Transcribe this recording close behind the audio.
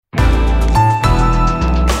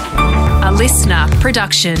listener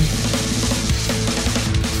production.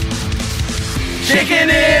 Chicken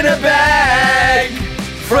in a bag,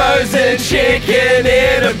 frozen chicken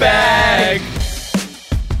in a bag.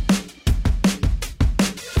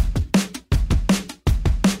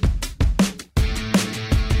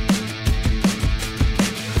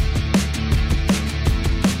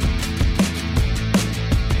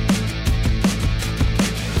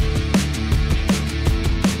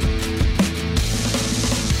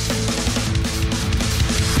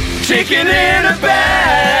 Chicken in a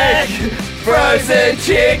bag, frozen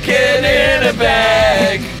chicken in a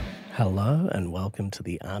bag. Hello and welcome to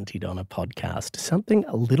the Auntie Donna podcast. Something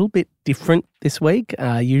a little bit different this week.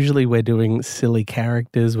 Usually we're doing silly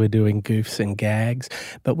characters, we're doing goofs and gags,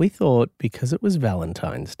 but we thought because it was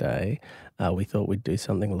Valentine's Day, we thought we'd do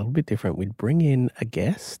something a little bit different. We'd bring in a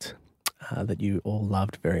guest that you all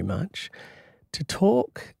loved very much to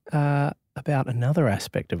talk about another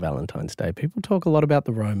aspect of Valentine's Day. People talk a lot about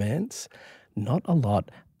the romance, not a lot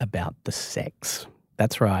about the sex.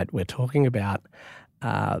 That's right. We're talking about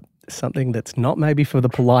something that's not maybe for the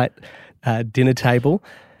polite dinner table,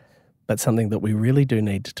 but something that we really do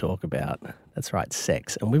need to talk about. That's right,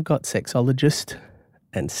 sex. And we've got sexologist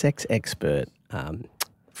and sex expert,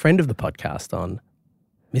 friend of the podcast on,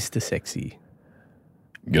 Mr. Sexy.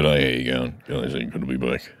 G'day, how you going? Guys, good to be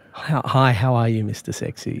back. Hi, how are you, Mr.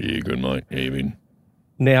 Sexy? Yeah, good, mate. How you been?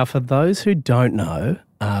 Now, for those who don't know,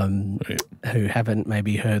 who haven't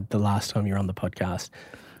maybe heard the last time you were on the podcast,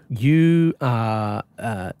 you are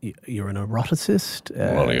you're an eroticist,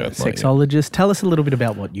 sexologist. Mate, yeah. Tell us a little bit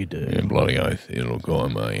about what you do. Yeah, bloody oath. Yeah, look,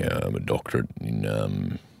 I'm a doctorate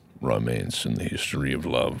in romance and the history of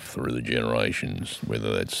love through the generations,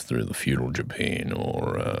 whether that's through the feudal Japan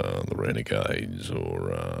or the Renegades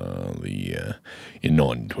or in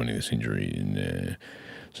 19th, 20th century,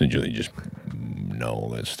 essentially just know all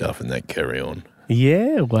that stuff and that carry on.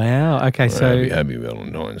 Yeah, wow. Okay, so happy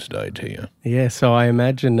Valentine's Day to you. Yeah, so I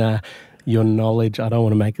imagine your knowledge, I don't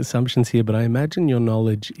want to make assumptions here, but I imagine your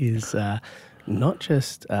knowledge is not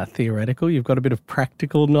just theoretical. You've got a bit of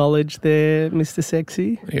practical knowledge there, Mr.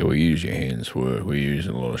 Sexy. Yeah, we use your hands work. We use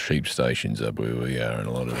a lot of sheep stations up where we are, and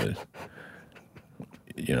a lot of it,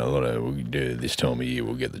 we do this time of year,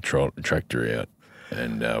 we'll get the tractor out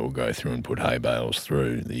and we'll go through and put hay bales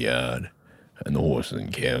through the yard, and the horses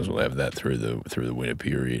and cows will have that through the winter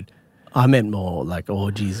period. I meant more like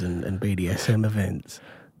orgies and BDSM events.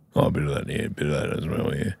 Oh, a bit of that as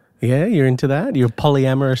well, yeah. Yeah, you're into that? You're a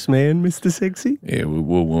polyamorous man, Mr. Sexy? Yeah,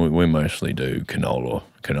 we mostly do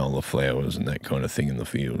canola flowers and that kind of thing in the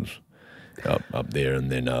fields up there,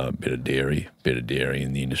 and then a bit of dairy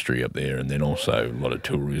in the industry up there, and then also a lot of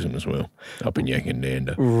tourism as well up in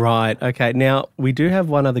Yakandanda. Right, okay. Now, we do have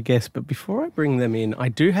one other guest, but before I bring them in, I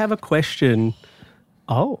do have a question.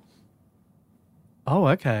 Oh,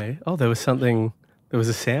 okay. Oh, there was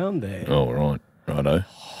a sound there. Oh, right. Righto.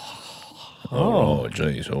 Oh,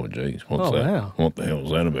 geez. What's that? Wow. What the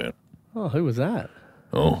hell's that about? Oh, who was that?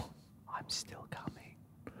 Oh. I'm still coming.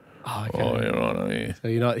 Oh, okay. Oh, yeah, right, yeah. So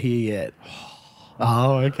you're not here yet.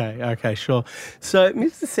 Oh, okay. Okay, sure. So,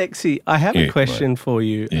 Mr. Sexy, I have a question for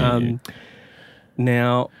you. Yeah.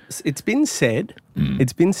 Now, it's been said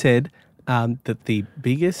that the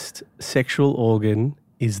biggest sexual organ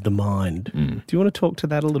is the mind. Do you want to talk to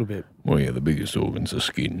that a little bit? Well, yeah, the biggest organ's the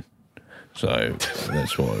skin. So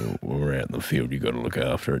that's why when we're out in the field, you've got to look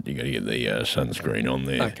after it. You've got to get the sunscreen on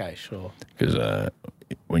there. Okay, sure. Because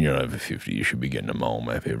when you're over 50, you should be getting a mole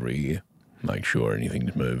map every year. Make sure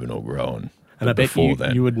anything's moving or growing. And I bet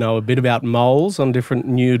you would know a bit about moles on different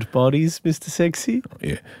nude bodies, Mr. Sexy.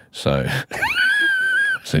 Yeah. So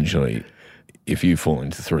essentially, if you fall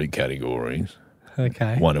into three categories,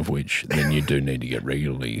 okay, one of which then you do need to get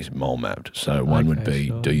regularly mole mapped. So one would be,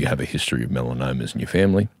 sure, do you have a history of melanomas in your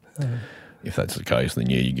family? If that's the case, then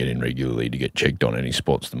you get in regularly to get checked on any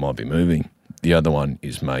spots that might be moving. The other one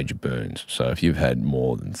is major burns. So if you've had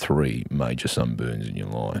more than 3 major sunburns in your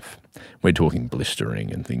life, we're talking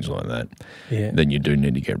blistering and things like that, then you do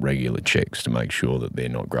need to get regular checks to make sure that they're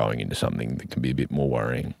not growing into something that can be a bit more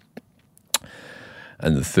worrying.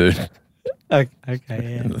 And the third,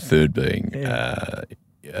 and the third being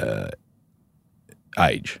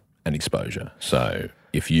age and exposure. So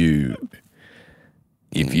if you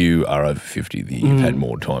are over 50, you've had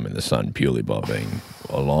more time in the sun purely by being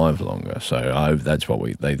alive longer. So that's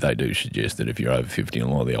what they do suggest, that if you're over 50, and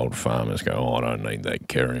a lot of the old farmers go, oh, I don't need that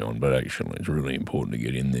carry on. But actually, it's really important to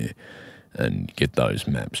get in there and get those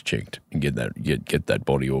maps checked and get that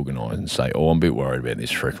body organised and say, oh, I'm a bit worried about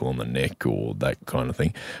this freckle on the neck or that kind of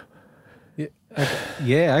thing.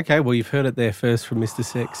 Yeah, okay. Well, you've heard it there first from Mr.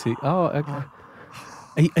 Sexy. Oh, okay.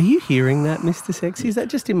 Are you hearing that, Mr. Sexy? Is that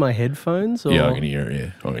just in my headphones? Or Yeah, I can hear it.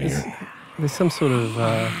 Yeah, I can hear it. there's some sort of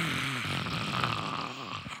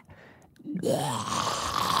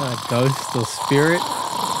ghost or spirit?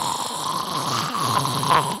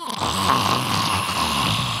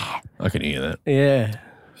 I can hear that. Yeah.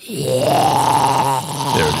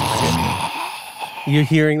 There it is. You're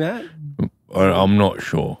hearing that? I'm not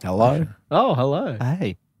sure. Hello. Oh, hello.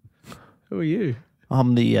 Hey, Who are you?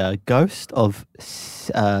 I'm the ghost of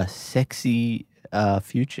sexy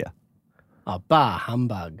future. Oh, bah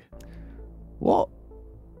humbug. What?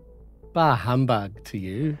 Bah humbug to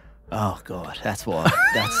you. Oh God, that's why.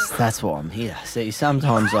 that's why I'm here. See,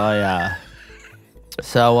 sometimes I.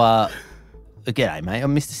 G'day, mate.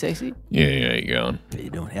 I'm Mr. Sexy. Yeah, you going? How you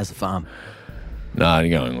doing? How's the farm? Nah,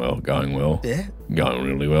 going well. Yeah. Going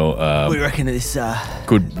really well. What do you reckon of this?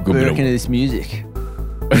 Good What do you bit reckon of this music?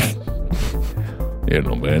 Yeah,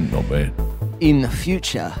 not bad. In the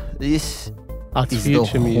future, this Oh, it's is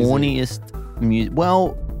future the music. horniest music.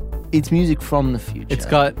 Well, it's music from the future. It's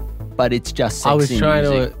got. but it's just sexy I was trying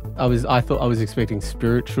music. I thought I was expecting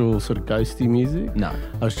spiritual sort of ghosty music. No.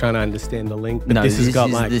 I was trying to understand the link, but No, this has got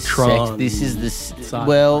is like the Tron. This is the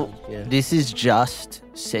sci-fi, yeah. This is just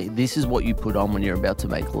this is what you put on when you're about to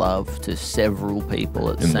make love to several people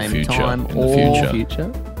at the In the same future, time. in the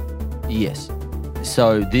future. Yes.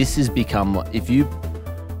 So this has become if you.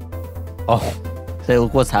 Oh, so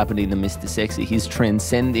look what's happening to Mr. Sexy. He's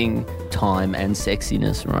transcending time and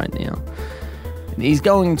sexiness right now. And he's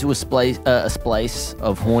going to a splace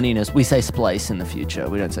of horniness. We say splace in the future.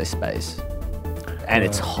 We don't say space. And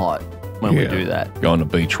it's hot when we do that. Going to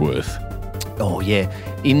Beechworth. Oh, yeah.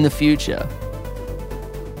 In the future,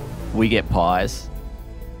 we get pies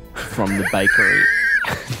from the bakery.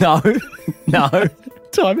 No.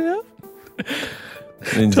 Time out.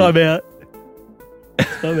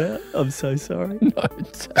 I'm so sorry.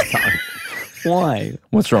 Why?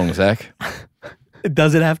 What's wrong, Zach?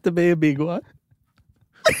 Does it have to be a big one?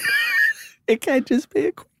 It can't just be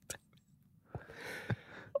a quick.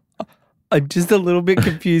 I'm just a little bit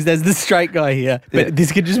confused as the straight guy here, but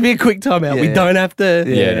this could just be a quick timeout. We Yeah. don't have to.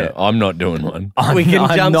 Yeah, no, I'm not doing one. We can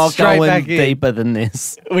I'm jump not straight going back in. deeper than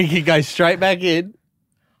this. We can go straight back in.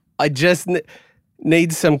 I just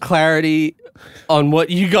need some clarity on what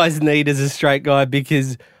you guys need as a straight guy,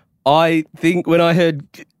 because I think when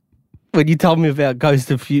you told me about Ghost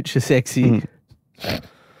of Future Sexy,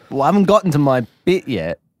 Well, I haven't gotten to my bit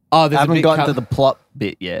yet. oh, I there's a haven't bit gotten to the plot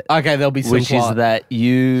bit yet. Okay, there'll be some Which plot. is that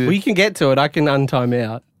you... We can get to it. I can untime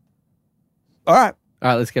out. All right. All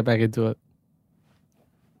right, let's get back into it.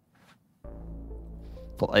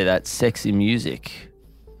 Play that sexy music.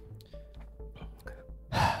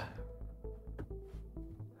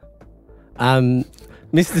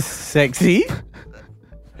 Mr. Sexy.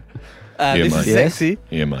 Yeah, Mr. mate. Sexy.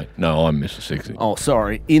 Yeah, mate. No, I'm Mr. Sexy. Oh,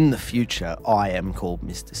 sorry. In the future, I am called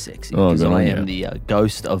Mr. Sexy Oh, because good I on am you. the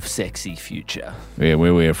ghost of sexy future. Yeah,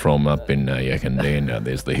 where we're from up in Yakandana,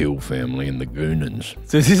 there's the Hill family and the Goonans.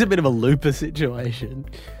 So is this a bit of a Looper situation?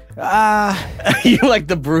 You like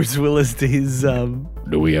the Bruce Willis to his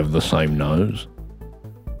Do we have the same nose?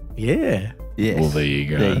 Yeah. Yes. Well, there you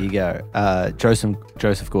go. There you go.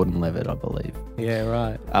 Joseph Gordon-Levitt, I believe. Yeah,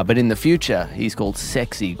 right. But in the future, he's called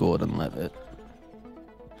Sexy Gordon-Levitt.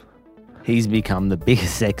 He's become the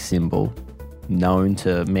biggest sex symbol known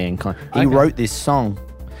to mankind. He wrote this song,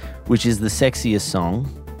 which is the sexiest song.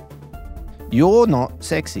 You're not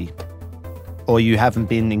sexy, or you haven't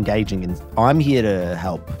been engaging in. I'm here to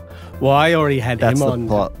help. Well, I already had That's him the on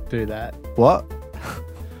plot. to do that. What?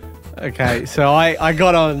 Okay, so I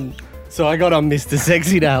got on. So I got on Mr.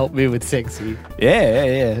 Sexy to help me with sexy.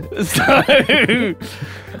 Yeah. So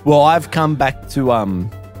Well, I've come back to the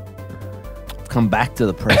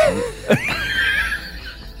present.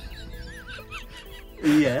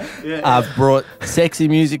 yeah. I've brought sexy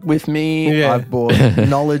music with me. Yeah. I've brought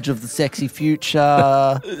knowledge of the sexy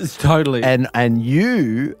future. Totally. And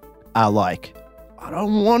you are like, I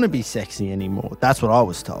don't want to be sexy anymore. That's what I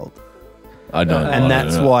was told. I don't. And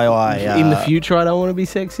that's why I... in the future, I don't want to be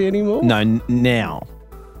sexy anymore. No, now.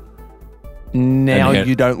 Now And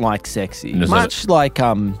you don't like sexy. And is Much like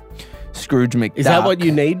Scrooge McDuck. Is that what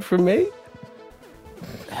you need from me?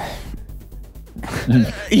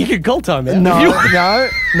 You can call time out. No, if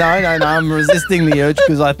you- no. I'm resisting the urge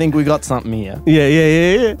because I think we got something here.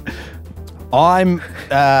 Yeah. I'm...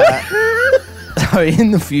 So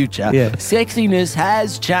in the future, Yeah. sexiness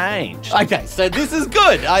has changed. Okay, so this is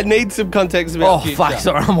good. I need some context about Oh, future. fuck,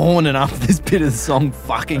 sorry, I'm horning up. This bit of the song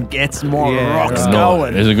fucking gets more Yeah, rocks right.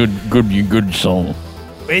 going. It's a good song.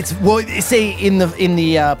 It's well. See, in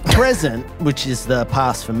the present, which is the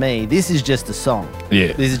past for me, this is just a song.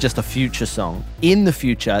 Yeah. This is just a future song. In the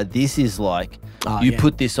future, this is like you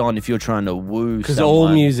put this on if you're trying to woo. Because someone. all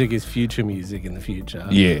music is future music in the future.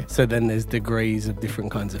 Yeah. So then there's degrees of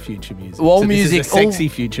different kinds of future music. All so music, this is a sexy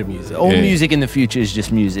future music. All music in the future is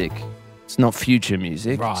just music. It's not future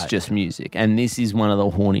music. Right. It's just music. And this is one of the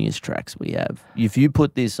horniest tracks we have. If you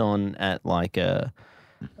put this on at like a,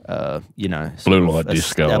 Blue light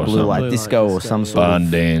disco or blue something. light disco or some sort Barn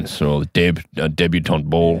of dance or a debutante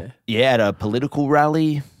ball. at a political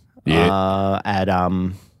rally. Yeah. At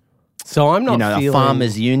So I'm not a feeling...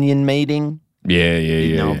 farmers union meeting.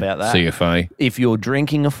 Yeah. know about that. CFA, If you're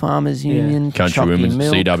drinking a farmers union, Country chocolate Women's,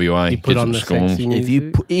 milk, CWA, You put get on some the scones. sexy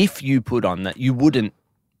music. if you put on that, you wouldn't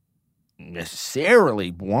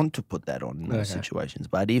necessarily want to put that on in those situations.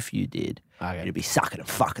 But if you did, you'd be sucking it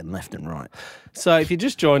fucking left and right. So if you're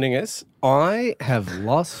just joining us, I have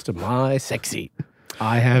lost my sexy.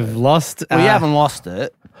 I have lost... Well, you haven't lost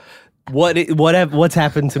it. What's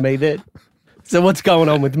happened to me then? So what's going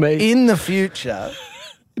on with me? In the future,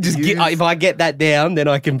 If I get that down, then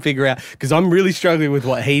I can figure out... Because I'm really struggling with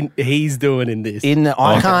what he's doing in this.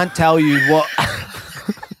 I can't tell you what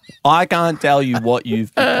I can't tell you what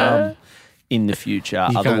you've become in the future.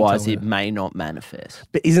 You can't Otherwise, tell it me. may not manifest.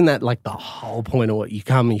 But isn't that like the whole point of what you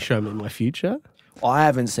come and show me my future? I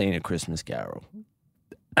haven't seen A Christmas Carol.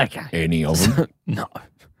 Okay. Any of them? No.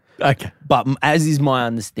 Okay. But as is my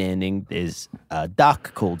understanding, there's a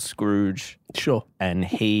duck called Scrooge, Sure. and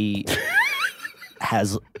he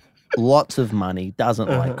has lots of money, doesn't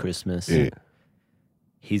like Christmas. Yeah.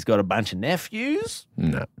 He's got a bunch of nephews.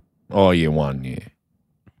 No. Oh, yeah, one, yeah.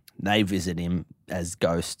 They visit him as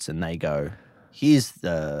ghosts and they go, here's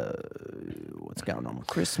what's going on with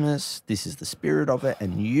Christmas. This is the spirit of it,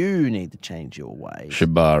 and you need to change your ways.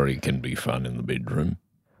 Shibari can be fun in the bedroom.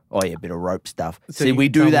 Oh yeah, a bit of rope stuff. So See, you we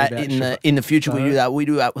can tell do me that about in the future. We do that. We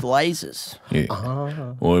do that with lasers. Yeah.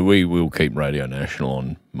 Ah. Well, we will keep Radio National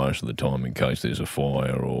on most of the time in case there's a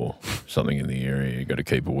fire or something in the area. You've got to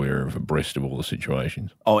keep aware of abreast of all the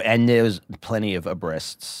situations. Oh, and there's plenty of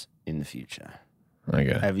abreasts in the future.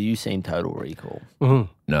 Okay. Have you seen Total Recall?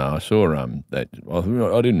 Mm-hmm. No, I saw that.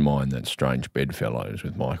 I didn't mind that Strange Bedfellows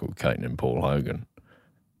with Michael Caton and Paul Hogan.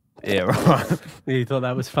 Yeah, right. You thought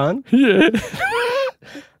that was fun? Yeah.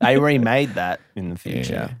 They remade that in the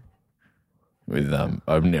future. With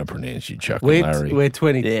I've now pronounced you Chuck We're and Larry. we're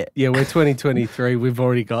 2023. We've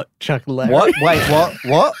already got Chuck and Larry. What? Wait,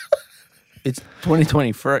 what? It's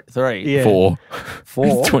 2023. Yeah. Four.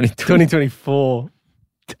 Four? 2024.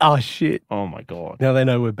 Oh shit! Oh my god. Now they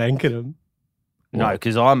know we're banking them. No,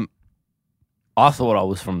 because I thought I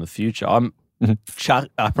was from the future. I'm Chuck.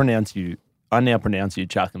 I now pronounce you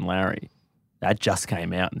Chuck and Larry. That just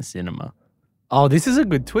came out in the cinema. Oh, this is a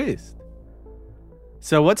good twist.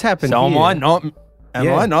 So what's happened So here? am I not? Am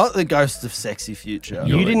Yeah. I not the ghost of sexy future?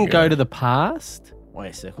 You You're didn't the go guy. to the past.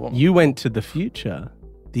 Wait a sec. What? You went to the future.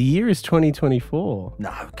 The year is 2024. No,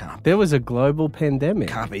 can't There was a global pandemic.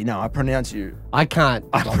 be. No, I pronounce you. I can't.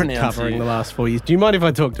 I bother pronounce covering you. the last 4 years. Do you mind if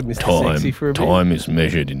I talk to Mr. Sexy for a bit? Time is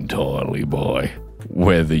measured entirely by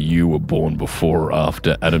whether you were born before or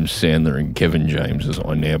after Adam Sandler and Kevin James, as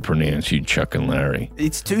I now pronounce you Chuck and Larry.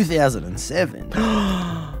 It's 2007.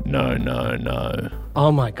 No.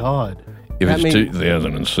 Oh my god! If That it's mean-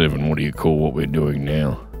 2007, what do you call what we're doing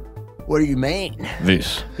now? What do you mean?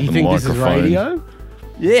 This. You the think this is microphone. radio?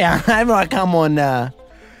 Yeah, I might come on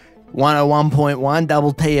 101.1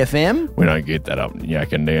 double TFM. We don't get that up in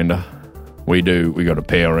Yakandanda. We got a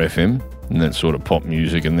Power FM, and that's sort of pop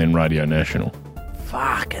music, and then Radio National.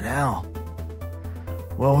 Fucking hell.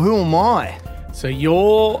 Well, who am I? So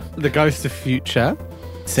you're the ghost of future,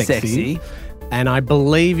 sexy. And I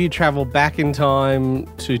believe you travel back in time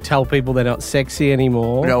to tell people they're not sexy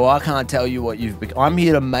anymore. No, I can't tell you what you've become. I'm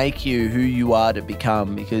here to make you who you are to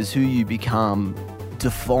become, because who you become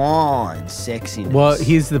defines sexiness Well,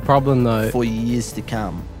 here's the problem though. for years to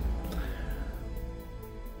come.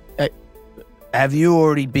 Have you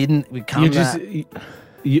already become You just, that?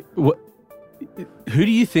 who do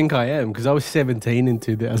you think I am? Because I was 17 in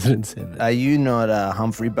 2007. Are you not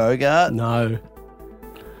Humphrey Bogart? No.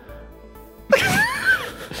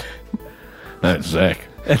 That's Zach.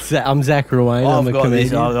 I'm Zach Ruane. I'm a I've got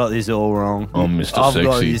comedian. this all wrong. I'm Mr. I've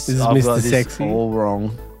got Sexy. this, This is I've Mr. got this Sexy. all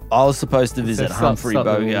wrong. I was supposed to visit So Humphrey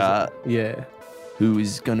something was- Bogart, Yeah. who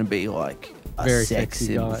is going to be like a Very sex sexy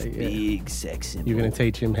symbol, guy, yeah. big sex symbol. You're going to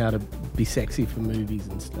teach him how to be sexy for movies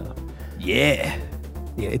and stuff. Yeah.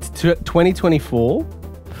 Yeah, it's 2024.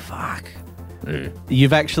 Fuck. Yeah.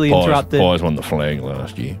 You've actually interrupted. Pies won the flag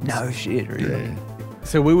last year. No shit, really.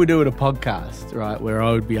 So we were doing a podcast, right, where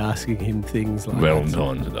I would be asking him things like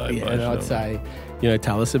Valentine's Day. Yeah, and I'd say,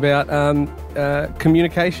 tell us about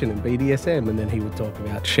communication and BDSM, and then he would talk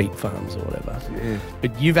about sheep farms or whatever. Yeah.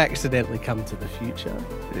 But you've accidentally come to the future.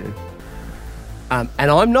 Yeah.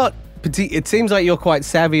 And I'm not. It seems like you're quite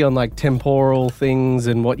savvy on like temporal things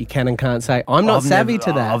and what you can and can't say. I'm not savvy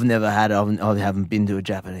to that. I've never had. I haven't been to a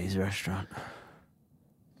Japanese restaurant.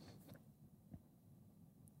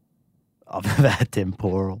 I've never had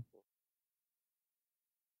temporal.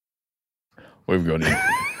 We've got him.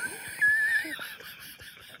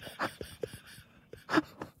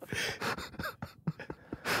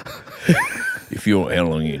 If you're how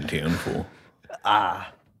long are you in town for?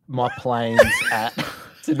 My plane's at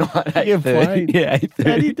tonight. Your plane? Yeah,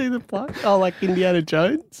 How do you do the plane? Oh, like Indiana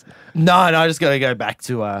Jones? No, I just got to go back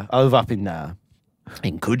to. I live up in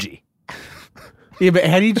Coogee. Yeah, but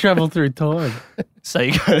how do you travel through time? So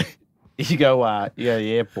you go to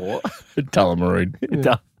the airport.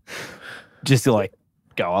 Tullamarine. Just to like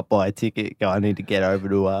go up, buy a ticket. I need to get over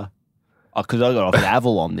to because I got off at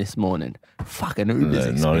Avalon this morning. Fucking Uber's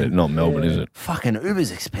expensive. Not Melbourne, is it? Fucking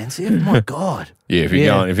Uber's expensive. My God. Yeah, if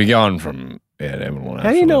you're going from Avalon.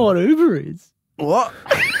 How do you know what Uber is? What?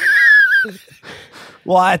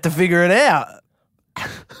 Well, I had to figure it out.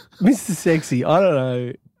 Mr. Sexy, I don't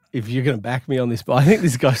know if you're going to back me on this, but I think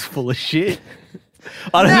this guy's full of shit.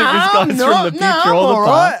 I don't think this guy's from the future or the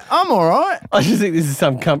past. I'm all right. I just think this is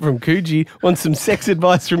some cunt from Coogee wants some sex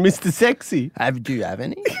advice from Mr. Sexy. Do you have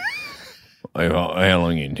any? How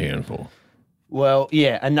long are you in town for? Well,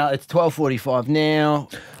 yeah, and no, it's 12:45 now.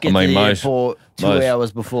 Get to the airport 2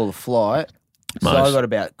 hours before the flight. So I got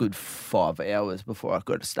about good 5 hours before I've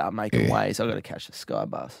got to start making way. So I got to catch the Sky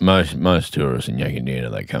bus. Most tourists in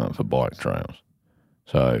Yakandina, they come up for bike trails.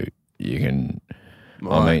 So you can,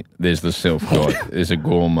 I mean, there's there's a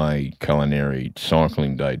gourmet culinary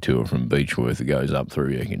cycling day tour from Beechworth that goes up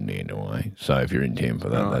through Yakandina way. So if you're in town for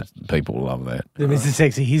that, people love that. Mr.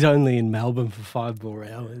 Sexy, he's only in Melbourne for 5 more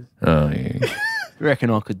hours. Oh, yeah.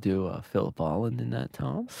 Reckon I could do Phillip Island in that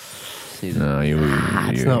time? No,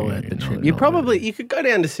 it's not worth the trip. You could go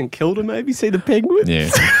down to St Kilda, maybe see the penguins.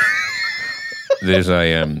 Yeah. There's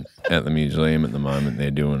at the museum at the moment,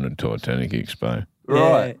 they're doing a Titanic expo.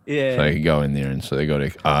 Right. Yeah. So you can go in there and so they got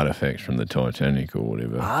artifacts from the Titanic or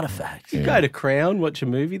whatever. Artifacts. You go to Crown, watch a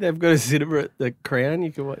movie. They've got a cinema at the Crown.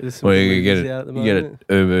 You can watch. There's some you movies get out at the you get moment.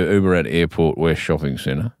 it Uber at Airport West Shopping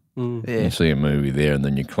Centre. Yeah. You see a movie there, and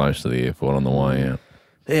then you're close to the airport on the way out.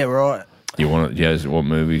 Yeah, right. What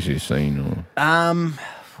movies you seen? Or? What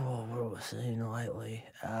have I seen lately?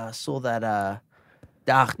 I saw that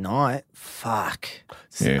Dark Knight. Fuck.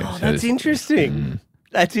 Yeah, That's interesting.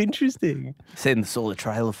 That's interesting. Saw the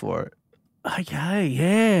trailer for it. Okay,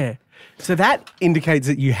 yeah. So that indicates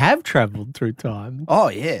that you have travelled through time. Oh,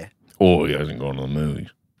 yeah. Or he hasn't gone to the movies.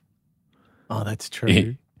 Oh, that's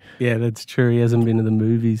true. Yeah, that's true. He hasn't been to the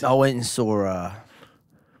movies. I went and saw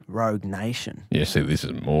Rogue Nation. Yeah, see, this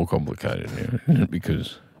is more complicated now, isn't it?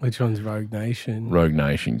 Because Which one's Rogue Nation? Rogue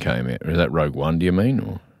Nation came out. Is that Rogue One, do you mean?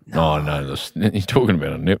 Or? No. Oh, no. He's talking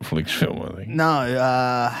about a Netflix film, I think.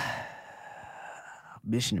 No,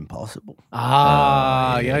 Mission Impossible.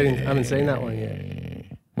 I haven't seen that one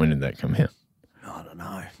yet. When did that come out? I don't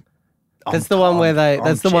know. That's the one where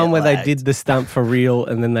they did the stunt for real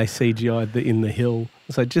and then they CGI'd in the hill.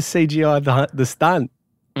 So just CGI'd the stunt.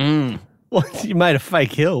 What? You made a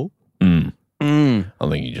fake hill? I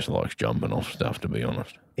think he just likes jumping off stuff, to be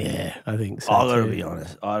honest. Yeah, I think so. I gotta be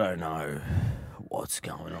honest. I don't know what's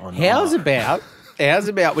going on. How's about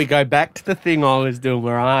we go back to the thing I was doing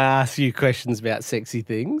where I ask you questions about sexy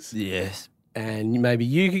things? Yes. And maybe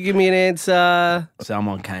you could give me an answer.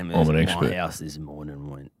 Someone came to my house this morning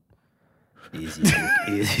and went,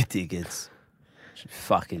 easy tickets.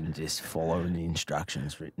 Fucking just following the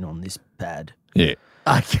instructions written on this pad. Yeah.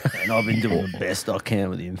 Okay. And I've been doing the best I can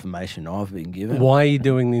with the information I've been given. Why are you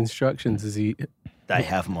doing the instructions? They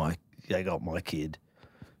got my kid.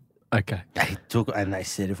 Okay. They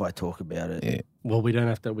said if I talk about it. Yeah. Well, we don't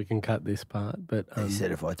have to. We can cut this part. But they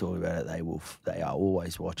said if I talk about it, they are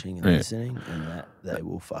always watching and listening, and that they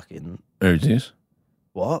will fucking. Who's this?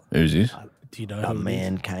 What? Who's this? Do you know? A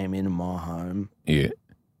man came into my home. Yeah.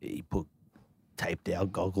 He taped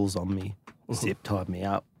out goggles on me, zip tied me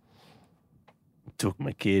up, took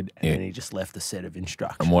my kid, and then he just left a set of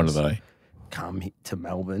instructions. And what are they? Come to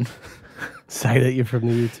Melbourne. Say that you're from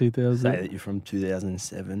the year 2000. Say that you're from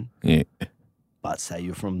 2007. Yeah. But say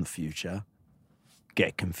you're from the future.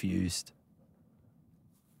 Get confused.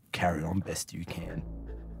 Carry on best you can.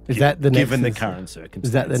 Is that the given next, the current circumstances?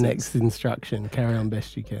 Is that the next instruction? Carry on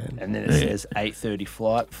best you can. And then it says 8:30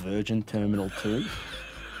 flight, Virgin Terminal 2.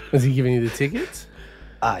 Was he giving you the tickets?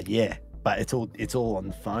 Yeah. But it's all on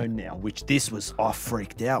the phone now, which I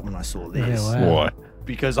freaked out when I saw this. Yeah, wow. Why?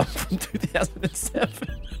 Because I'm from 2007.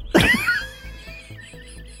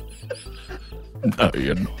 No,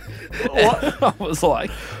 you're not. I was like,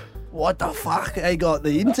 what the fuck? They got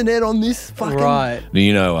the internet on this fucking... Right. Do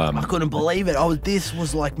you know, I couldn't believe it. This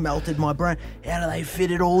was like melted my brain. How do they fit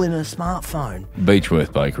it all in a smartphone?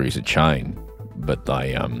 Beechworth Bakery's a chain, but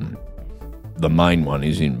they the main one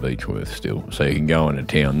is in Beechworth still, so you can go into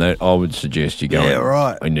town. That I would suggest you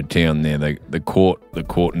go into town there. The court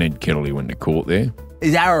Ned Kettley went to court there.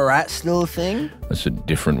 Is Ararat still a thing? That's a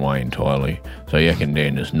different way entirely. So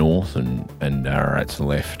Yakandana is north and Ararat's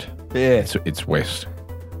left. Yeah. It's west.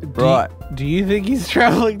 Right. Do you think he's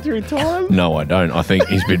travelling through time? No, I don't. I think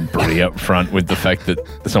he's been pretty upfront with the fact that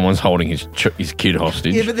someone's holding his kid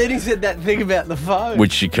hostage. Yeah, but then he said that thing about the phone.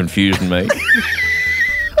 Which confused me.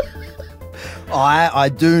 I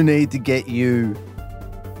do need to get you...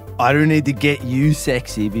 I do need to get you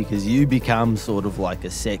sexy because you become sort of like a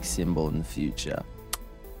sex symbol in the future.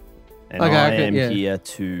 And I am here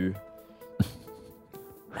to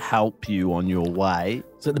help you on your way.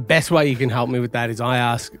 So the best way you can help me with that is I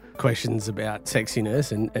ask questions about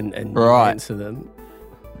sexiness and you Right. answer them.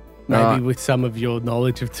 Maybe Right. with some of your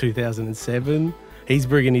knowledge of 2007. He's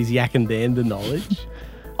bringing his Yakandanda knowledge.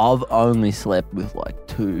 I've only slept with like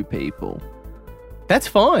 2 people. That's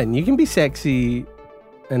fine. You can be sexy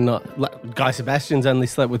and not... Like, Guy Sebastian's only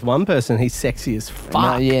slept with 1 person. He's sexy as fuck.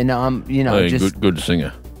 I'm, Hey, just good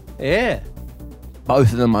singer. Yeah.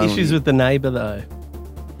 both of them only. Issues with the neighbour, though.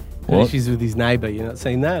 What? Issues with his neighbour. You not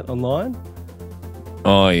seen that online?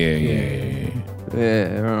 Oh, yeah.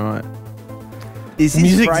 Yeah, right. Is his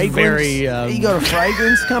Music's fragrance... very, He got a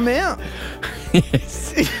fragrance come out?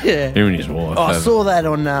 Yes. Yeah. Him and his wife. I saw that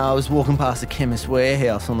on... I was walking past the Chemist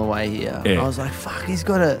Warehouse on the way here. Yeah. I was like, fuck, he's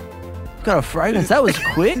got a fragrance. That was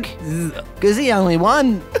quick. Because he only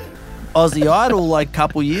won Aussie Idol like a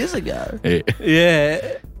couple years ago. Yeah.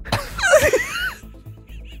 Yeah.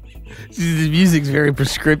 The music's very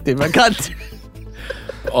prescriptive. I can't...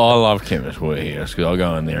 I love Chemist Warehouse because I'll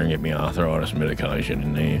go in there and get my arthritis medication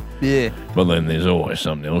in there. Yeah. But then there's always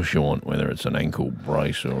something else you want, whether it's an ankle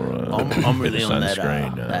brace or I'm bit really of on that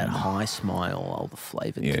sunscreen. high smile, all the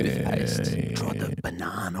flavoured Yeah, toothpaste. yeah, Tried yeah. the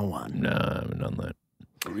banana one. No, I haven't done that.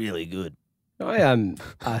 Really good. I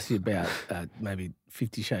asked you about maybe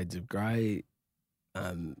 50 Shades of Grey.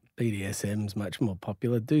 BDSM's much more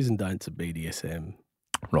popular. Do's and don'ts of BDSM.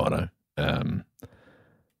 Righto.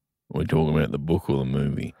 We're talking about the book or the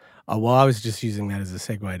movie. Oh, well, I was just using that as a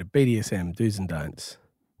segue to BDSM, do's and don'ts.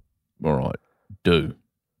 All right. Do.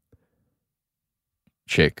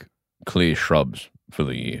 Check clear shrubs for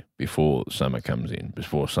the year before summer comes in.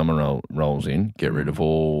 Before summer rolls in, get rid of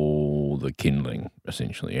all the kindling,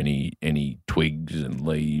 essentially. Any twigs and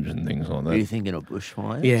leaves and things like Are you that. thinking of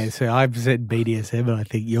bushfires? Yeah, so I've said BDSM, and I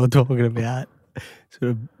think you're talking about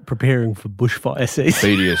sort of preparing for bushfire season.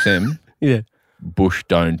 BDSM, Yeah. bush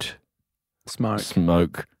don't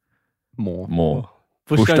Smoke more.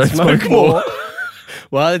 Bush don't smoke more.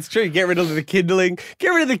 Well, it's true. Get rid of the kindling. Get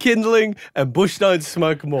rid of the kindling, and bush don't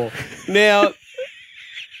smoke more. Now,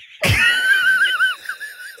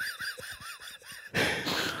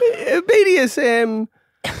 BDSM,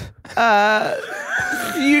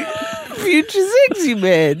 future sexy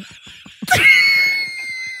man.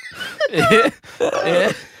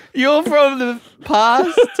 Yeah. You're from the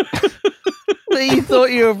past. But you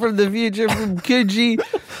thought you were from the future, from Coogee.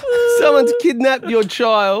 Someone's kidnapped your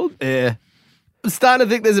child. Yeah. I'm starting to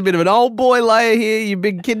think there's a bit of an old boy layer here. You've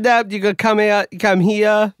been kidnapped. You got to come out. You come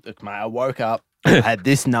here. Look, mate, I woke up. I had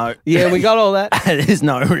this note. Yeah, we got all that. I had this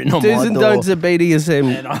note written on Do's my and door. don'ts of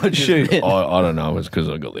BDSM. And I just Shoot. went- I don't know. It's because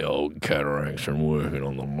I got the old cataracts from working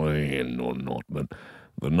on the land or not, but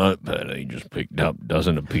the notepad he just picked up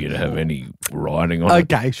doesn't appear to have any writing on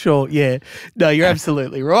it. Okay, sure. Yeah. No, you're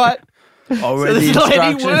absolutely right. I read the there's not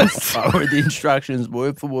any instructions. words. I read the instructions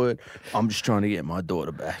word for word. I'm just trying to get my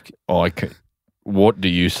daughter back. What do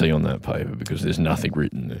you see on that paper? Because there's nothing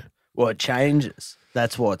written there. Well, it changes.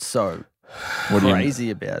 That's what's so What do you- crazy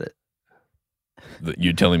about it.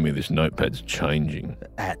 You're telling me this notepad's changing.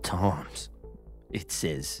 At times, it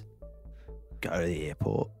says, go to the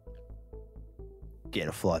airport, get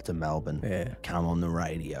a flight to Melbourne, Yeah. come on the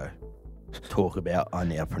radio, talk about, I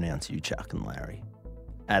now pronounce you Chuck and Larry.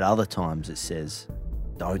 At other times, it says,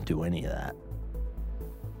 don't do any of that.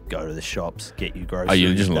 Go to the shops, get your groceries Are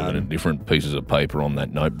you just done. looking at different pieces of paper on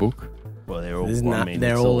that notebook? Well, they're all.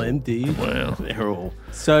 They're all empty. Well, They're all.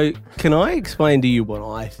 So, can I explain to you what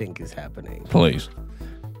I think is happening? please.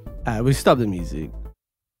 We stop the music.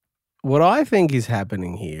 What I think is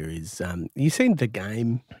happening here is, you seen The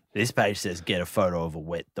Game, This page says get a photo of a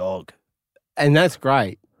wet dog. and that's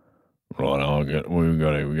great. Right, we've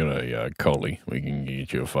got a collie. We can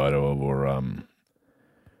get you a photo of, or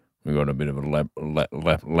we've got a bit of a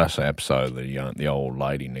lapsap. The old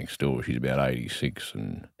lady next door. She's about 86,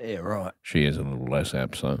 and Yeah, right. she has a little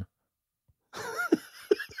lapsap.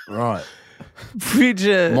 Right.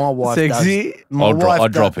 Future My wife sexy. does. My I'll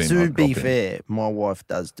wife drop does, in, I'll To be drop in. fair, my wife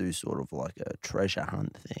does do sort of like a treasure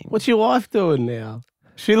hunt thing. What's your wife doing now?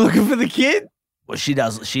 She looking for the kid? Well, she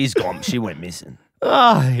does. She's gone. She went missing.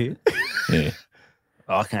 Oh, Yeah.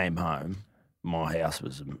 I came home. My house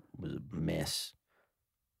was a mess.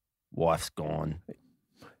 Wife's gone.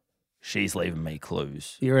 She's leaving me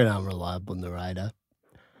clues. you're an unreliable narrator.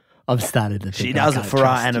 I've started to think She I does it can't for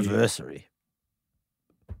our trust you. anniversary.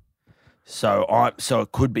 So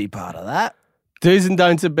it could be part of that. Do's and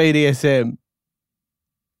don'ts of BDSM.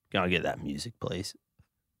 Go and get that music, please.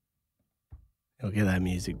 I'll get that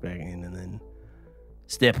music back in and then...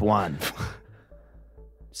 Step one.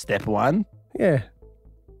 Step one. Yeah.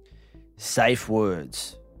 Safe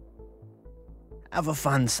words. Have a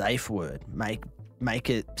fun safe word. Make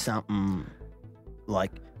it something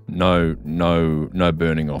like No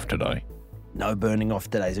burning off today. no burning off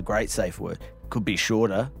today is a great safe word. Could be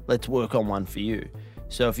shorter. Let's work on one for you.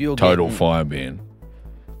 So if you're Total getting fire ban.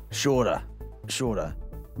 shorter.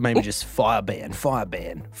 Maybe just fire ban.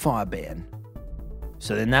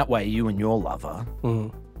 So then that way you and your lover,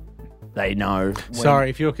 they know. Sorry,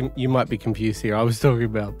 if you might be confused here. I was talking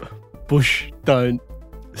about bush don't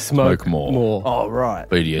smoke more. Oh, right.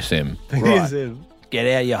 BDSM. BDSM. Get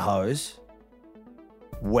out your hose.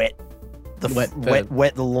 Wet the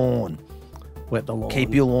Wet lawn. Wet the lawn.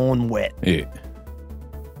 Keep your lawn wet. Yeah.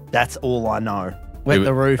 That's all I know. Wet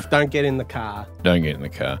the roof. Don't get in the car. Don't get in the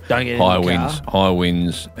car. Don't get in high the winds, car. high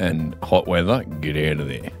winds and hot weather. Get out of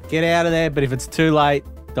there. Get out of there, but if it's too late,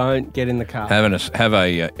 don't get in the car. Have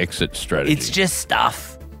a exit strategy. It's just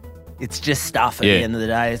stuff. It's just stuff at Yeah. the end of the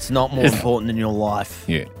day. It's not more important than your life.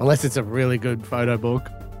 Yeah. Unless it's a really good photo book.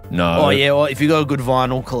 No. Oh, yeah. Well, if you got a good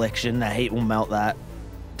vinyl collection, the heat will melt that.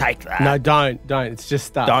 Take that. No, don't. It's just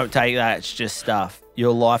stuff. Don't take that. It's just stuff.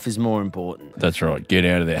 Your life is more important. That's right. Get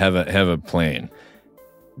out of there. Have a plan.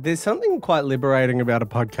 There's something quite liberating about a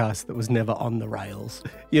podcast that was never on the rails.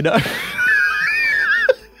 You know?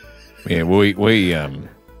 Yeah. We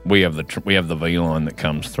have the V line that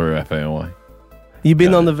comes through up our way. You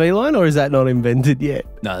been on the V line, or is that not invented yet?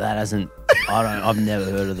 No, that hasn't. I've never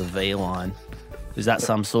heard of the V line. Is that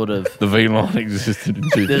some sort of? The V line existed in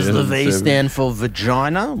 2007. Does the V stand for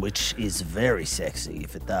vagina, which is very sexy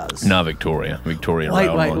if it does? No, Victoria Wait, Rail wait,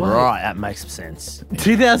 Line. wait. Right, that makes sense.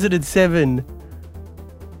 2007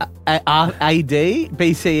 AD,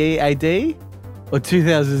 BCE AD, or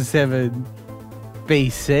 2007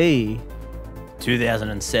 BC?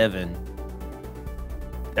 2007.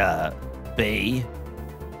 B.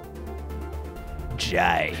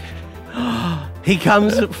 J. He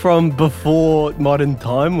comes from before modern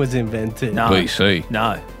time was invented. No. BC.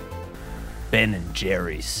 No. Ben and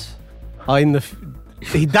Jerry's. Oh,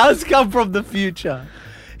 he does come from the future.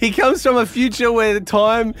 He comes from a future where the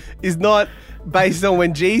time is not based on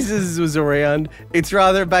when Jesus was around. It's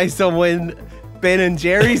rather based on when Ben and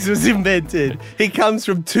Jerry's was invented. He comes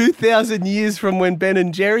from 2,000 years from when Ben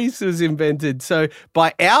and Jerry's was invented. So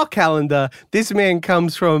by our calendar, this man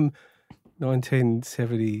comes from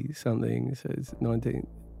 1970 something. So it's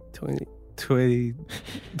 1920, 20,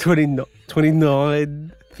 29,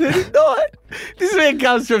 39. This man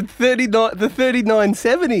comes from the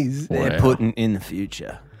 3970s. They're Wow. putting in the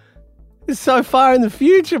future. It's so far in the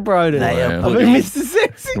future, Broden. They are I putting- mean, Mr.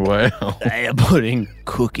 Sexy. Wow. They are putting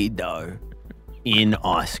cookie dough in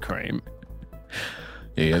ice cream.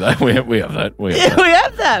 Yeah, we have that. We have Yeah, that. we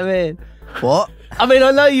have that, man. What? I mean,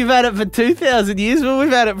 I know you've had it for 2,000 years, but we've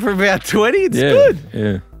had it for about 20. It's Yeah, good.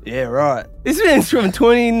 Yeah. Yeah, right. This man's from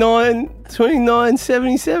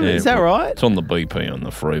 2977. Yeah, Is that right? It's on the BP on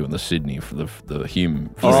the freeway, the Sydney for the Hume.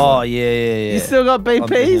 Oh, yeah. You still got thinking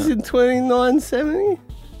BPs of- in 2970?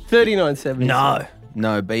 3970.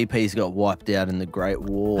 No, BP's got wiped out in the Great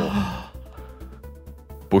War.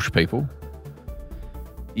 Bush people.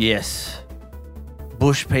 Yes.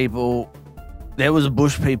 Bush people. There was a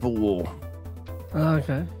Bush people war Oh,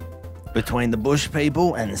 okay. between the Bush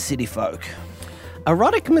people and the city folk.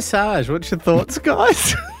 Erotic massage. What's your thoughts,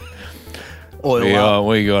 guys? Oil up.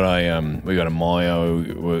 we got a mayo.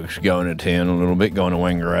 We're going to town a little bit, going to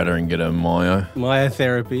Wangaratta and get a mayo.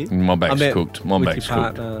 Myotherapy. My back's cooked. My with back's your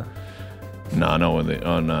cooked. partner. No, not with it.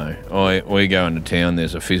 Oh no, we go into town.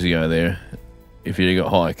 There's a physio there. If you got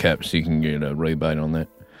higher caps, you can get a rebate on that,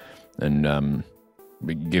 and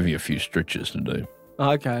we give you a few stretches to do.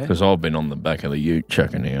 Okay. Because I've been on the back of the ute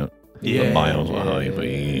chucking out the bales of hay, yeah. but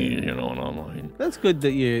you know what I mean. That's good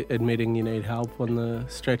that you're admitting you need help on the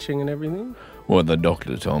stretching and everything. Well, the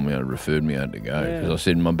doctor told me, referred me out to go because Yeah. I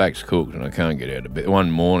said my back's cooked and I can't get out of bed. One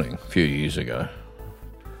morning, a few years ago,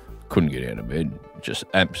 couldn't get out of bed, just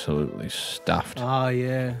absolutely stuffed. Oh,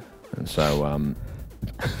 yeah. And so,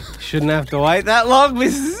 Shouldn't have to wait that long,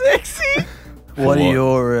 Mr. Sexy. What are what?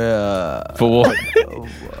 your for what?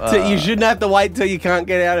 So you shouldn't have to wait till you can't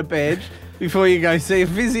get out of bed before you go see a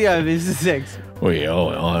physio, Mr. Sexy. Well, yeah,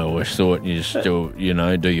 I always thought you just do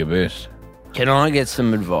your best. Can I get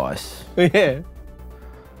some advice Yeah.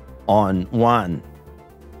 on one?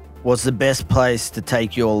 What's the best place to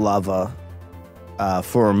take your lover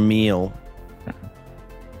for a meal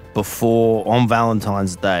before on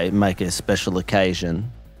Valentine's Day? Make it a special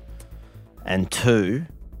occasion. And two,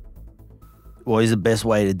 what is the best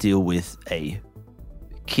way to deal with a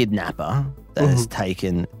kidnapper that has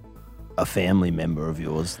taken a family member of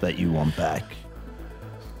yours that you want back?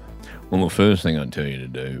 Well, the first thing I'd tell you to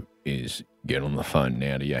do is get on the phone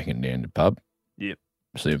now to Yakandanda Pub. Yep.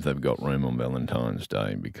 See if they've got room on Valentine's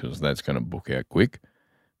Day because that's going to book out quick,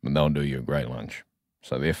 but they'll do you a great lunch.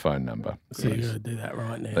 So their phone number. So you're going to do that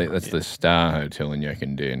right now. That's the Star Hotel in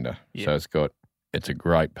Yakandanda. Yep. So it's a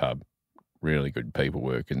great pub, really good people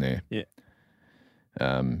working there. Yeah.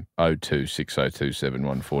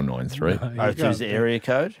 0260271493. No, you 02's the area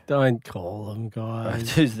code? Don't call them, guys.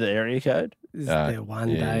 02's the area code? This is their one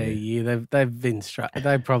day a year. They've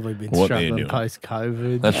probably been What they're struggling doing. post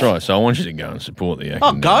COVID. That's right. So I want you to go and support the Yakandanda.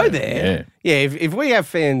 Oh, go there. Yeah. Yeah, if we have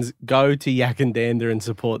fans, go to Yakandanda and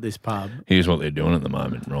support this pub. Here's what they're doing at the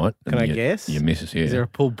moment, right? Can I guess? Your missus, yeah. Is there a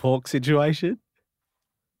pulled pork situation?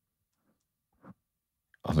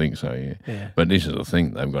 I think so, yeah. Yeah. But this is the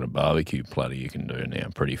thing. They've got a barbecue platter you can do now.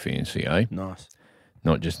 Pretty fancy, eh? Nice.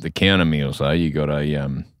 Not just the counter meals, though. You got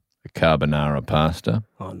a carbonara pasta.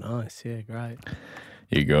 Oh, nice. Yeah, great.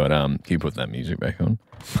 You got, can you put that music back on?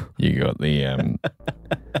 You got the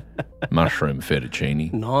mushroom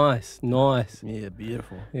fettuccine. Nice. Yeah,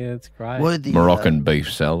 beautiful. Yeah, it's great. What are the, Moroccan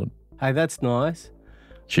beef salad. Hey, that's nice.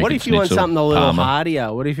 Chicken What if you want schnitzel, something a little parma,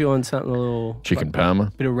 heartier? What if you want something a little... chicken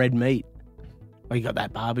parma. bit of red meat? Oh, you got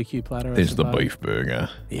that barbecue platter? I There's the suppose? beef burger.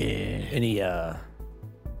 Yeah. any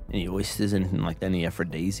oysters, anything like that, any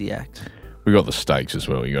aphrodisiacs? We got the steaks as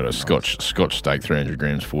well. You got a Scotch steak, 300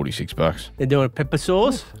 grams, $46. They're doing a pepper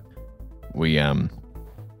sauce? We yeah.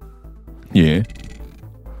 Yeah,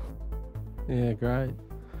 great.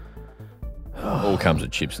 All comes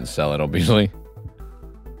with chips and salad, obviously.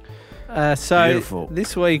 So Beautiful.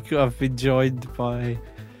 this week I've been joined by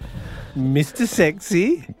Mr.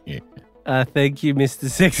 Sexy. Yeah. Thank you, Mr.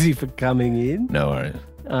 Sexy, for coming in. No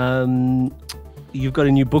worries. You've got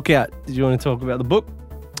a new book out. Did you want to talk about the book?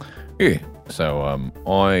 Yeah. So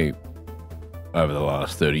I, over the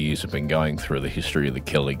last 30 years, have been going through the history of the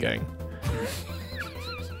Kelly gang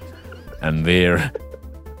and their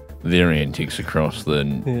antics across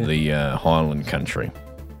the Highland country.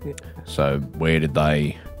 Yeah. So where did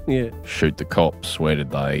they Yeah. shoot the cops? Where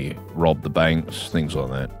did they rob the banks? Things like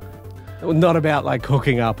that. Well, not about like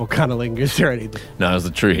hooking up or cunnilingus or anything. No, it's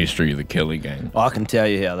the true history of the Kelly gang. I can tell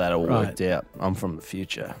you how that all Right. worked out. I'm from the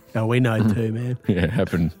future. No, we know too, man. Yeah, it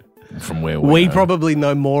happened from where We know. probably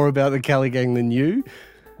know more about the Kelly gang than you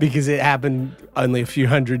because it happened only a few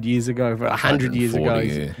hundred years ago, 100 years ago.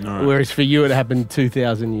 140, yeah. Whereas for you, it happened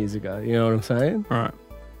 2,000 years ago. You know what I'm saying? Right.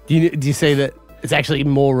 Do you see that it's actually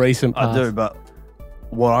more recent past? I do, but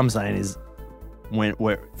what I'm saying is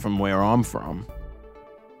from where I'm from,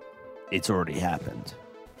 it's already happened.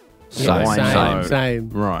 Yeah, I know. same.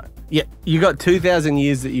 Right. Yeah, you got 2,000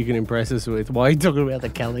 years that you can impress us with. Why are you talking about the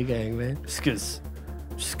Kelly gang, man? Just because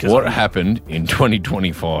What happened in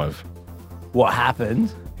 2025? what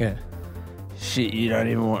happened? Yeah. Shit, you don't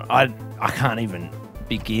even want. I can't even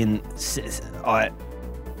begin.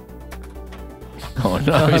 Oh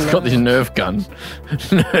no, he's got this Nerf gun.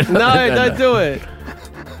 No, don't do it.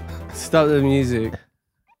 Stop the music.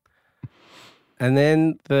 And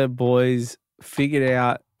then the boys figured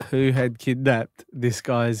out who had kidnapped this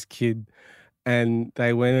guy's kid, and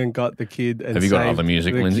they went and got the kid. And Have you got saved other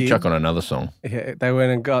music, the Lindsay? kid. Chuck on another song. Yeah, they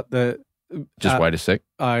went and got the. Just wait a sec.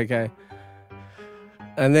 Oh, okay.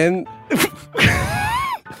 And then,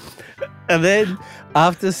 And then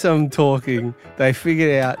after some talking, they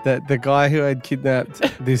figured out that the guy who had kidnapped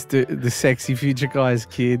the sexy future guy's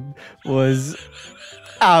kid was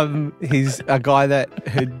he's a guy that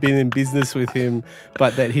had been in business with him,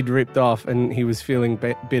 but that he'd ripped off, and he was feeling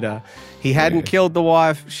bitter. He hadn't killed the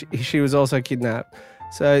wife. She was also kidnapped.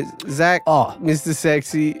 So Zach, Mr.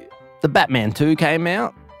 Sexy. The Batman 2 came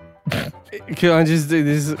out. Can I just do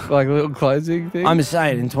this like little closing thing? I'm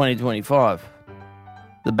saying in 2025.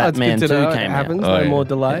 The Batman 2 came out. No more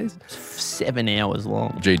delays. 7 hours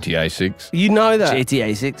long. GTA 6. You know that.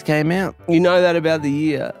 GTA 6 came out. You know that about the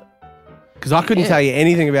year. Because I couldn't tell you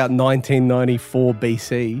anything about 1994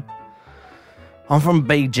 BC. I'm from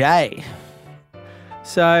BJ.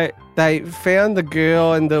 So they found the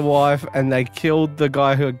girl and the wife, and they killed the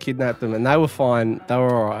guy who had kidnapped them, and they were fine. They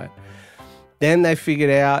were all right. Then they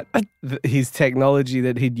figured out his technology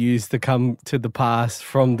that he'd used to come to the past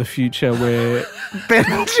from the future, where Ben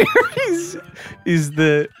and Jerry's is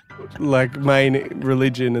the main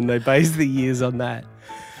religion, and they based the years on that.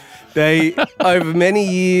 They, over many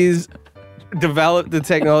years, developed the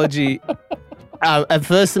technology. At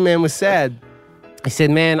first, the man was sad. He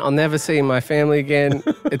said, "Man, I'll never see my family again.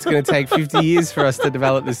 It's going to take 50 years for us to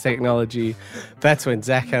develop this technology." That's when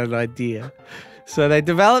Zach had an idea. So they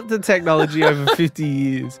developed the technology over 50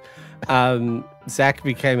 years. Zach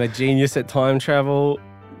became a genius at time travel.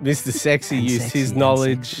 Mr. Sexy used his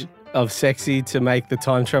knowledge of sexy to make the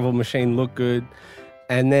time travel machine look good.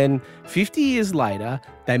 And then 50 years later,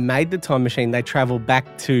 they made the time machine. They traveled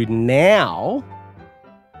back to now,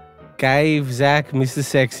 gave Zach, Mr.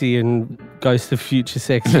 Sexy, and Ghost of Future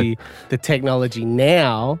Sexy the technology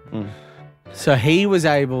now. So he was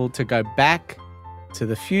able to go back to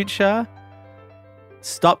the future,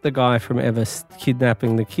 stop the guy from ever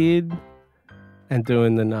kidnapping the kid and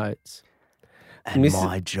doing the notes. And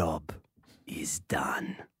my job is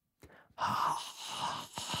done. Wow.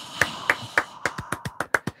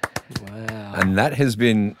 And that has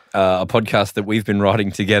been a podcast that we've been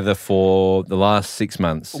writing together for the last 6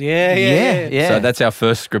 months. Yeah. So that's our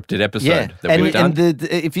first scripted episode that we've done. And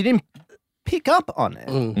if you didn't pick up on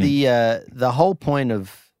it, the whole point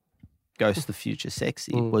of Ghost of the Future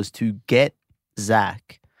Sexy was to get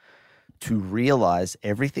Zach to realize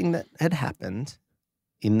everything that had happened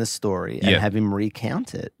in the story and have him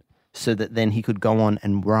recount it so that then he could go on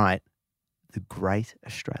and write the great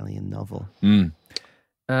Australian novel.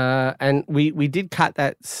 And we did cut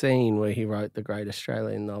that scene where he wrote the great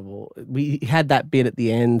Australian novel. We had that bit at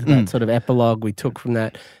the end, that sort of epilogue we took from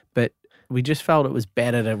that, but we just felt it was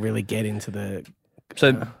better to really get into the...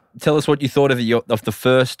 So tell us what you thought of the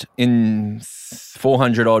first, in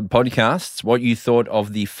 400 odd podcasts, what you thought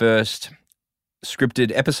of the first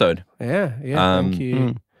scripted episode. Yeah, thank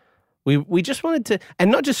you. We just wanted to, and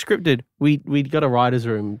not just scripted, we got a writer's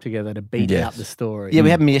room together to beat out the story. Yeah, we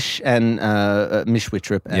had Mish and Mish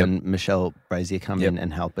Wittrup and Michelle Brazier come in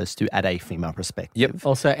and help us to add a female perspective. Yep.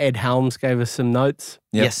 Also, Ed Helms gave us some notes.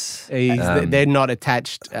 Yep. Yes. They're not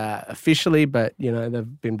attached officially, but,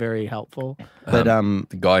 they've been very helpful. But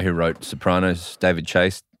the guy who wrote Sopranos, David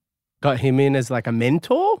Chase, got him in as like a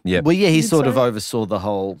mentor? Yeah. Well, yeah, he sort of oversaw the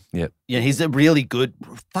whole... Yep. Yeah, he's a really good,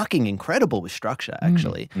 fucking incredible with structure,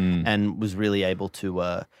 actually, and was really able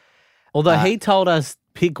to... Although he told us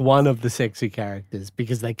pick one of the sexy characters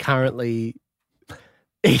because they currently...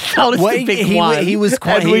 He told us to pick one. He was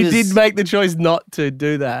quite... And we did make the choice not to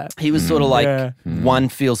do that. He was sort of like, one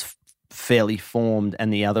feels fairly formed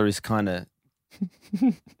and the other is kind of...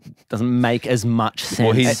 doesn't make as much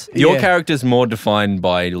sense. Well, your character's more defined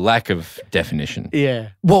by lack of definition.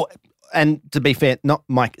 Yeah. Well, and to be fair, not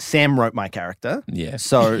Mike. Sam wrote my character. Yeah.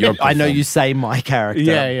 So I know you say my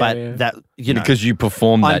character, but that because you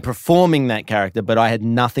perform that. I'm performing that character, but I had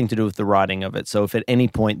nothing to do with the writing of it. So if at any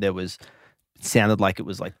point there was sounded like it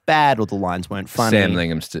was like bad or the lines weren't funny, Sam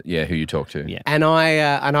Lingham's, who you talk to. Yeah. And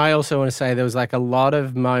I also want to say there was like a lot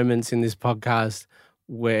of moments in this podcast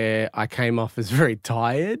where I came off as very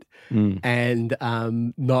tired and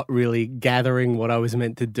not really gathering what I was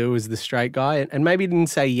meant to do as the straight guy, and maybe didn't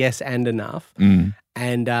say yes and enough.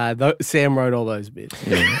 And Sam wrote all those bits.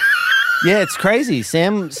 Yeah. Yeah, it's crazy.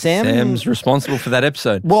 Sam's responsible for that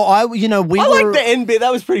episode. Well, I like the end bit.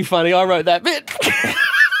 That was pretty funny. I wrote that bit.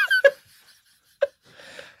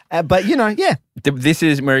 But yeah.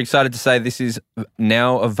 We're excited to say this is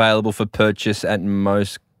now available for purchase at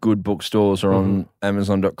most good bookstores or on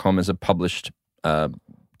Amazon.com as a published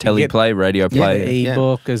teleplay, radio play.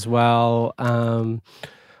 Ebook as well.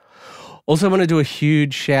 Also want to do a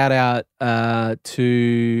huge shout out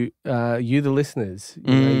to you, the listeners.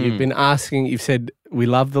 You've been asking, you've said, we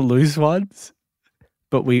love the loose ones.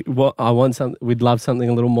 I want something. We'd love something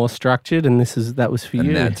a little more structured, and that was for you.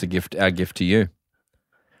 And that's a gift. Our gift to you.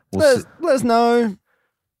 Let us know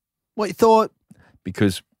what you thought.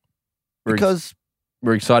 Because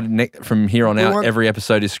we're excited. From here on out, every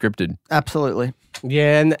episode is scripted. Absolutely.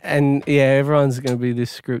 Yeah, and everyone's going to be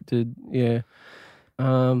this scripted. Yeah.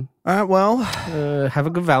 All right. Well, have a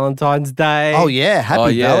good Valentine's Day. Oh yeah,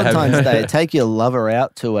 happy Valentine's Day. Take your lover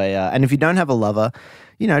out to and if you don't have a lover,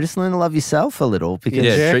 just learn to love yourself a little.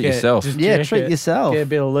 Because treat yourself. Treat yourself. Get a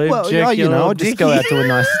bit of lube. Well, I'll just go out to a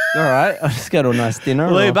nice. All right, I'll just go to a nice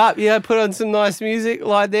dinner. Lube up. Put on some nice music.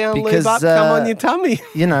 Lie down. Because, lube up. Come on your tummy.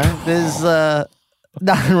 There's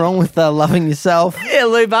nothing wrong with loving yourself. Yeah,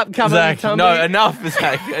 lube up. Come on your tummy. No, enough,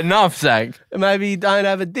 Zach. Enough, Zach. Maybe you don't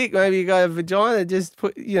have a dick. Maybe you got a vagina. Just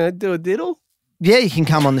do a diddle. Yeah, you can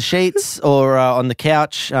come on the sheets or on the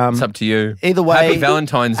couch. It's up to you. Either way. Happy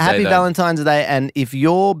Valentine's Day. Happy Valentine's Day. And if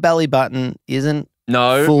your belly button isn't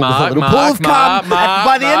full with a little pool of cum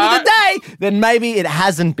by the end of the day, then maybe it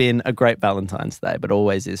hasn't been a great Valentine's Day, but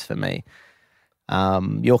always is for me.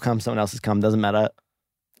 Your cum, someone else's cum, doesn't matter.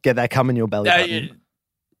 Get that cum in your belly button.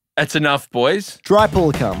 That's enough, boys. Dry pool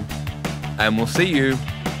of cum. And we'll see you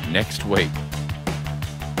next week.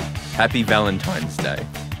 Happy Valentine's Day.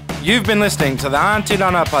 You've been listening to the Auntie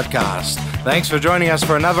Donna podcast. Thanks for joining us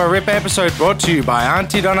for another RIP episode brought to you by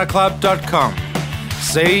AuntieDonnaClub.com.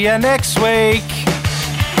 See you next week.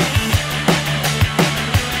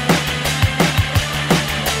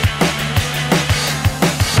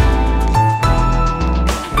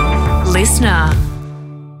 Listener.